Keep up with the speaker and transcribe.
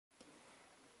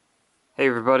Hey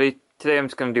everybody, today I'm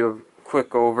just going to do a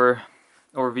quick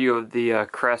overview of the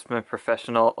Craftsman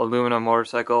Professional aluminum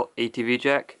motorcycle ATV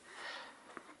jack.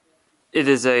 It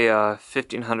is a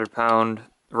 1500 pound,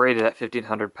 rated at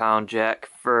 1500 pound jack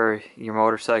for your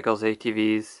motorcycles,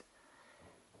 ATVs,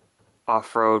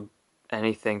 off-road,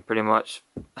 anything pretty much.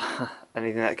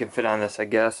 Anything that can fit on this, I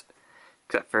guess,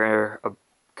 except for a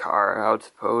car, I would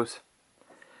suppose.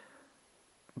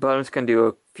 But I'm just going to do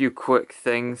a few quick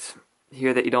things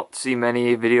here that you don't see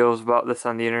many videos about this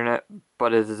on the internet,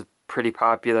 but it is a pretty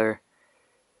popular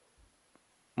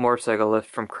motorcycle lift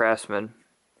from Craftsman.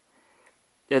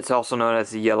 It's also known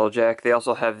as the yellow jack. They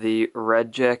also have the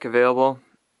red jack available,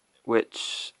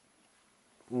 which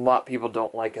a lot of people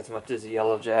don't like as much as the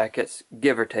yellow jack. It's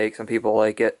give or take. Some people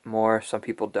like it more, some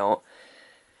people don't.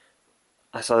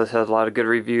 I saw this has a lot of good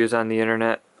reviews on the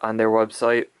internet, on their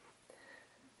website,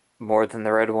 more than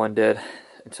the red one did,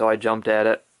 and so I jumped at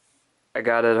it. I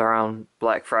got it around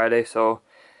Black Friday, Cyber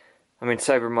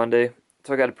Monday,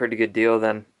 so I got a pretty good deal.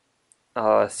 Then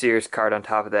Sears card on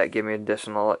top of that gave me an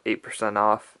additional 8%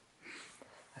 off.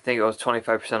 I think it was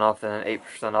 25% off and then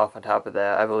 8% off on top of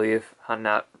that, I believe. I'm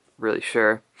not really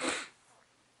sure.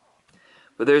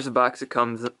 But there's a box it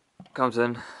comes in.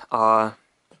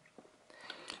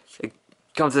 It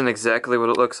comes in exactly what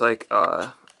it looks like.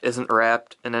 Isn't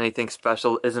wrapped in anything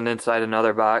special, isn't inside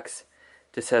another box.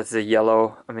 Just has the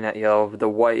the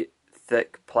white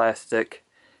thick plastic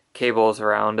cables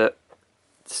around it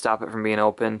to stop it from being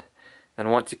opened.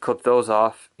 And once you clip those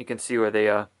off, you can see where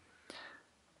they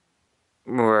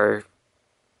were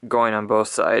going on both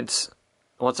sides.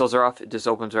 Once those are off, it just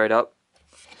opens right up.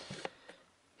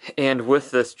 And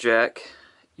with this jack,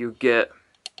 you get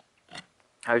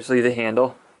obviously the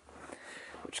handle,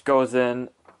 which goes in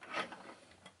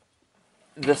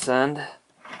this end.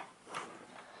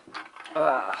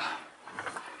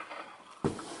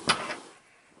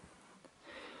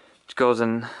 Which goes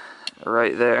in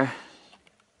right there,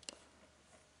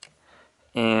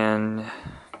 and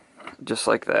just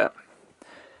like that.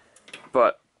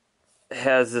 But it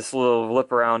has this little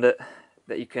lip around it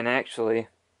that you can actually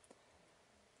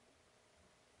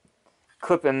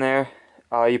clip in there.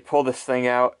 You pull this thing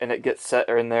out and it gets set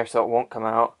in there so it won't come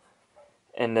out,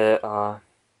 and it will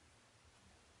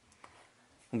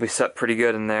be set pretty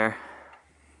good in there.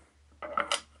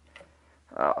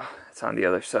 Oh, it's on the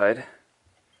other side.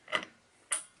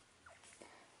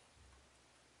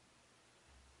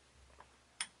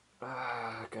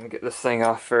 Gonna get this thing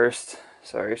off first.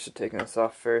 Sorry, I should take this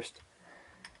off first.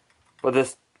 But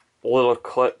this little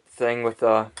clip thing with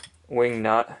a wing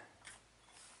nut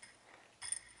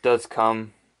does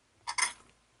come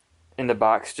in the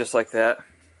box just like that.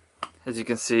 As you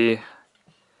can see,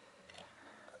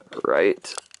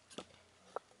 right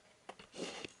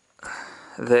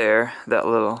there, that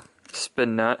little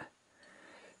spin nut.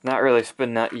 Not really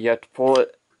spin nut, you have to pull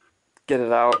it, get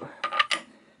it out,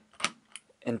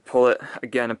 and pull it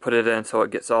again and put it in so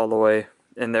it gets all the way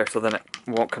in there, so then it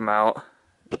won't come out.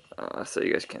 So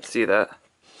you guys can't see that,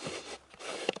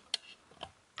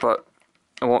 but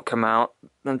it won't come out.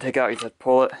 Then take out, you just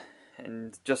pull it,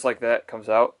 and just like that, it comes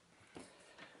out.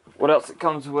 What else it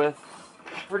comes with?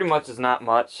 Pretty much is not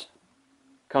much.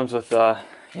 Comes with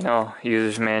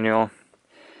user's manual.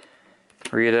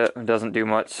 Read it. It doesn't do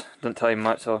much. Doesn't tell you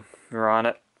much, so you're on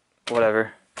it.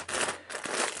 Whatever.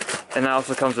 And it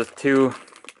also comes with two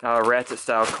ratchet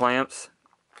style clamps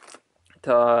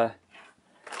to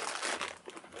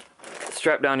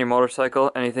strap down your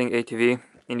motorcycle, anything ATV.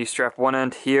 And you strap one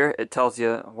end here. It tells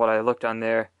you what I looked on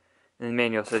there in the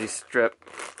manual. Says you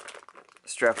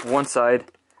strap one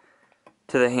side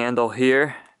to the handle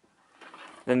here,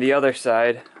 then the other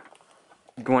side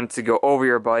going to go over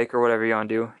your bike or whatever you want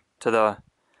to do to the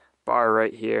bar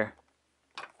right here.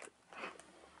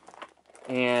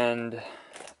 And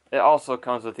it also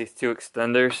comes with these two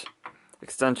extensions.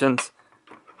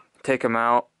 Take them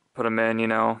out, put them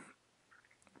in,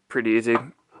 pretty easy,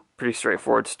 pretty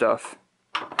straightforward stuff.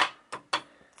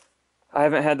 I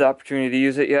haven't had the opportunity to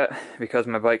use it yet because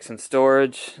my bike's in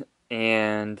storage,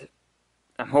 and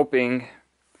I'm hoping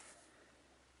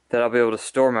that I'll be able to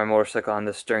store my motorcycle on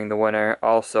this during the winter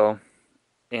also.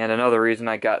 And another reason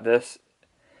I got this,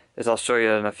 as I'll show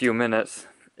you in a few minutes,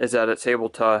 is that it's able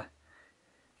to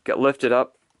get lifted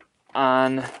up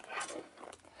on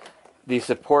the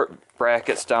support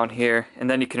brackets down here, and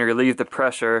then you can relieve the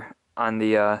pressure on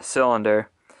the cylinder,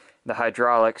 the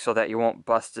hydraulic, so that you won't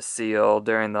bust a seal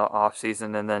during the off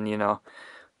season. And then you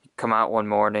come out one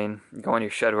morning, go in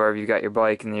your shed wherever you got your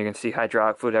bike, and you can see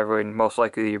hydraulic fluid everywhere, and most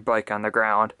likely your bike on the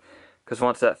ground, because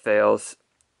once that fails,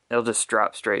 it'll just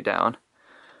drop straight down.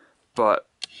 But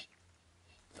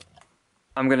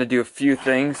I'm going to do a few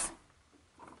things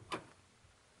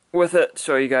with it,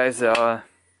 show you guys the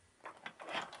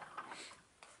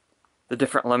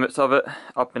different limits of it,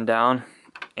 up and down,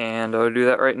 and I'll do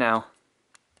that right now.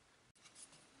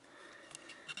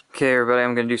 Okay everybody,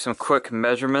 I'm going to do some quick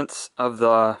measurements of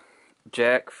the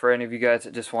jack for any of you guys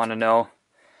that just want to know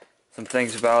some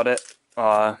things about it.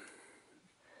 The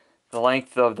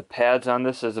length of the pads on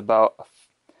this is about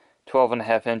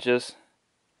 12.5 inches,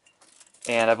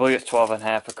 and I believe it's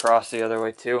 12.5 across the other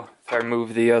way too. If I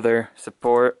remove the other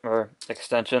support or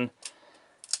extension,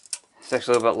 it's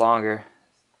actually a little bit longer.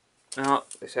 No,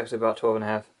 it's actually about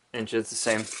 12.5 inches, the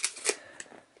same.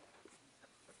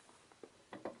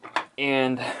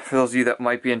 And for those of you that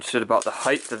might be interested about the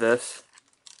height of this,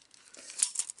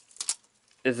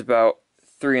 is about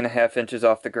 3.5 inches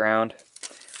off the ground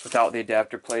without the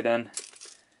adapter plate in.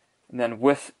 And then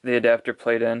with the adapter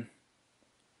plate in,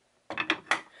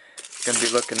 going to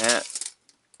be looking at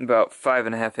about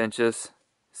 5.5 inches,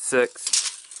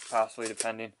 6 possibly,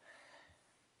 depending,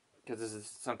 because this is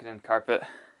sunken in carpet.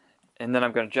 And then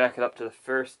I'm going to jack it up to the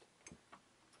first.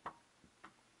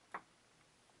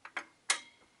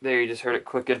 There, you just heard it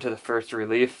click into the first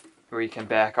relief, where you can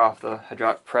back off the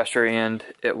hydraulic pressure and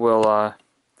it will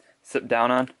sit down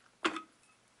on.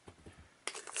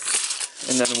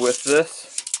 And then with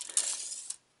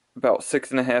this, about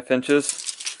 6.5 inches.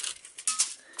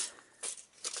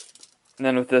 And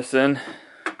then with this in,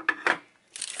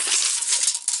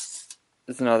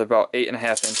 there's another about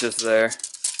 8.5 inches there.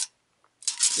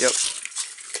 Yep.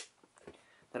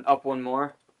 Then up one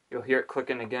more, you'll hear it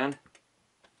clicking again.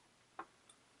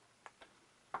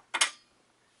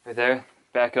 Right there,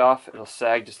 back it off, it'll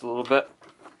sag just a little bit.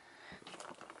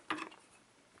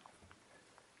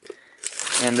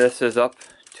 And this is up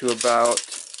to about,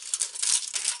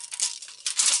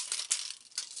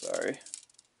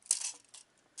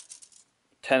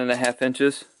 10.5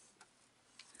 inches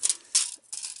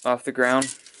off the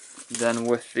ground. Then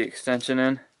with the extension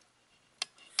in,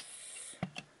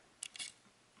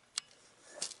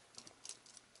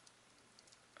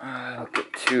 I'll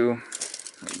get to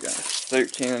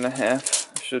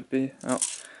 13.5, should be, oh,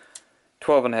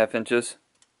 12.5 inches.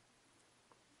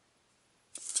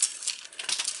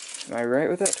 Am I right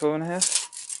with that? 12.5?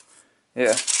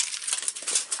 Yeah.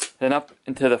 Then up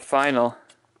into the final.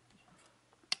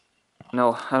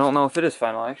 No, I don't know if it is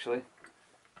final actually.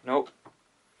 Nope.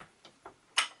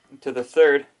 Into the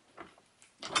third.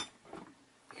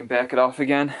 You can back it off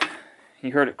again.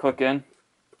 You heard it click in.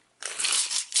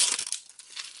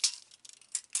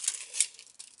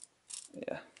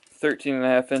 Yeah,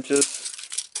 13.5 inches.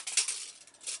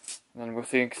 And then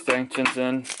with the extensions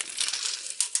in,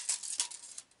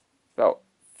 about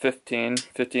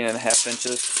 15.5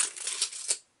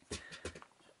 inches.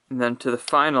 And then to the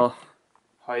final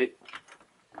height,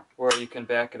 where you can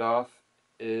back it off,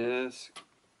 is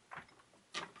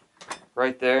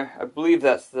right there. I believe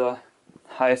that's the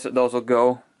highest that those will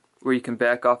go, where you can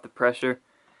back off the pressure,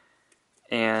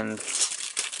 and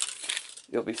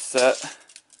you'll be set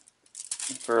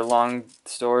for long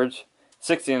storage.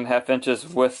 16.5 inches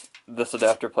with this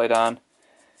adapter plate on,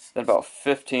 then about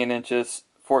 15 inches,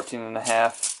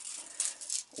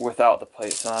 14.5 without the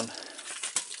plates on.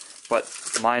 But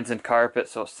mine's in carpet,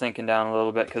 so it's sinking down a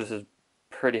little bit because this is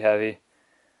pretty heavy.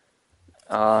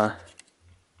 I'm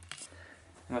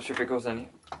not sure if it goes any.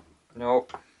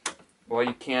 Nope. Well,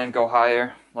 you can go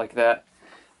higher like that,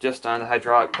 just on the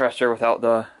hydraulic pressure without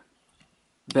the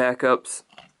backups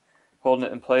holding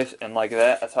it in place, and like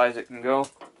that, as high as it can go,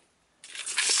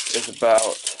 is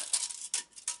about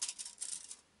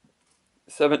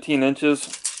 17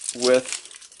 inches with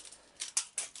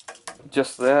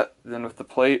just that. Then with the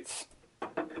plates,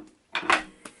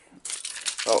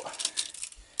 oh,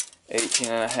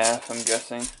 18.5, I'm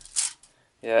guessing.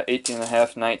 Yeah,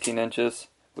 18.5, 19 inches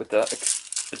with the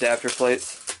adapter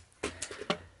plates.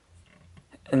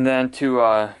 And then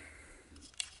to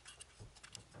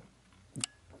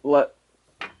let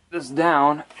this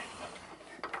down,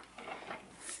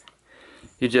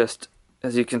 you just,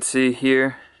 as you can see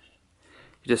here,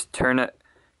 you just turn it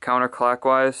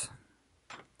counterclockwise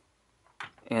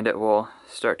and it will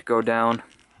start to go down.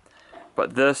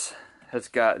 But this has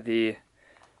got the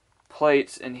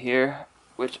plates in here,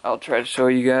 which I'll try to show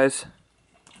you guys.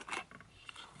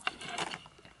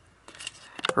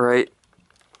 Right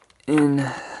in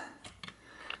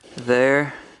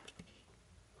there,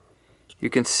 you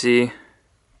can see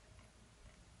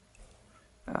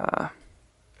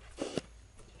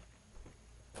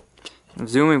I'm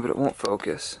zooming, but it won't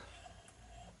focus.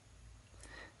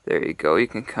 There you go, you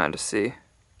can kind of see.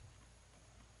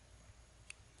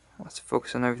 Let's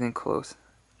focus on everything close.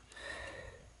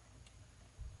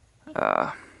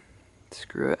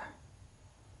 screw it.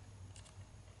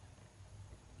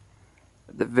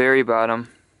 At the very bottom,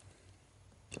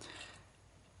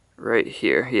 right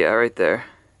here, yeah, right there.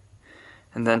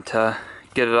 And then to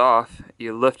get it off,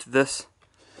 you lift this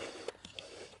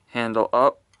handle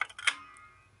up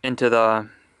into the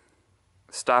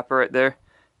stopper right there,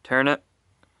 turn it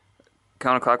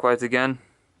counterclockwise again,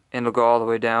 and it'll go all the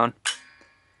way down.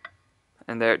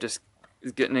 And there it just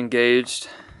is getting engaged,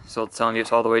 so it's telling you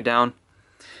it's all the way down.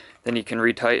 Then you can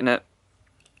retighten it,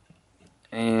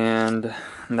 and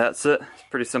that's it. It's a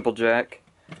pretty simple jack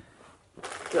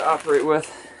to operate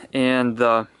with. And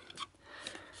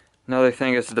another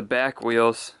thing is the back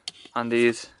wheels on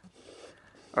these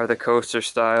are the coaster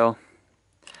style,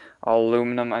 all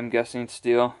aluminum, I'm guessing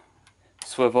steel,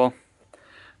 swivel.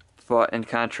 But in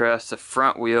contrast, the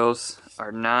front wheels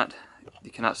are not,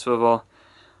 you cannot swivel,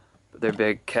 but they're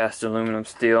big cast aluminum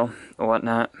steel and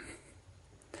whatnot.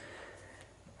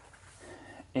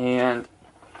 And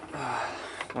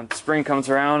when spring comes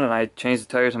around and I change the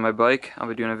tires on my bike, I'll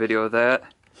be doing a video of that.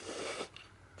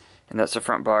 And that's the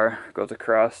front bar, goes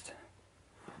across.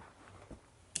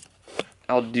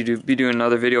 I'll be doing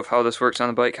another video of how this works on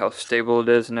the bike, how stable it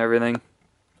is and everything.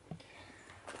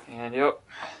 And yep,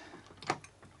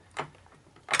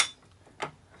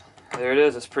 there it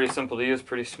is. It's pretty simple to use,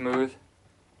 pretty smooth.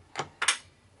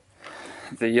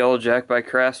 The Yellow Jack by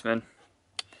Craftsman.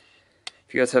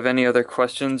 If you guys have any other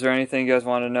questions or anything you guys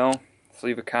want to know, just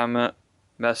leave a comment,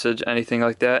 message, anything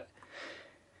like that,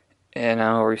 and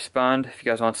I'll respond. If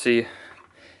you guys want to see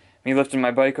me lifting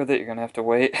my bike with it, you're gonna have to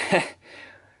wait.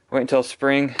 Wait until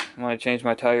spring when I change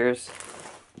my tires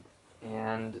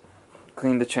and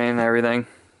clean the chain and everything.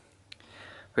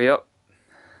 But yep,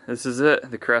 this is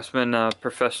it. The Craftsman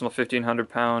Professional 1500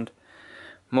 pound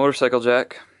motorcycle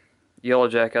jack. Yellow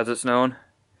Jack as it's known.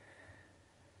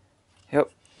 Yep.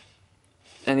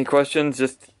 Any questions,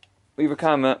 just leave a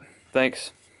comment.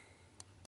 Thanks.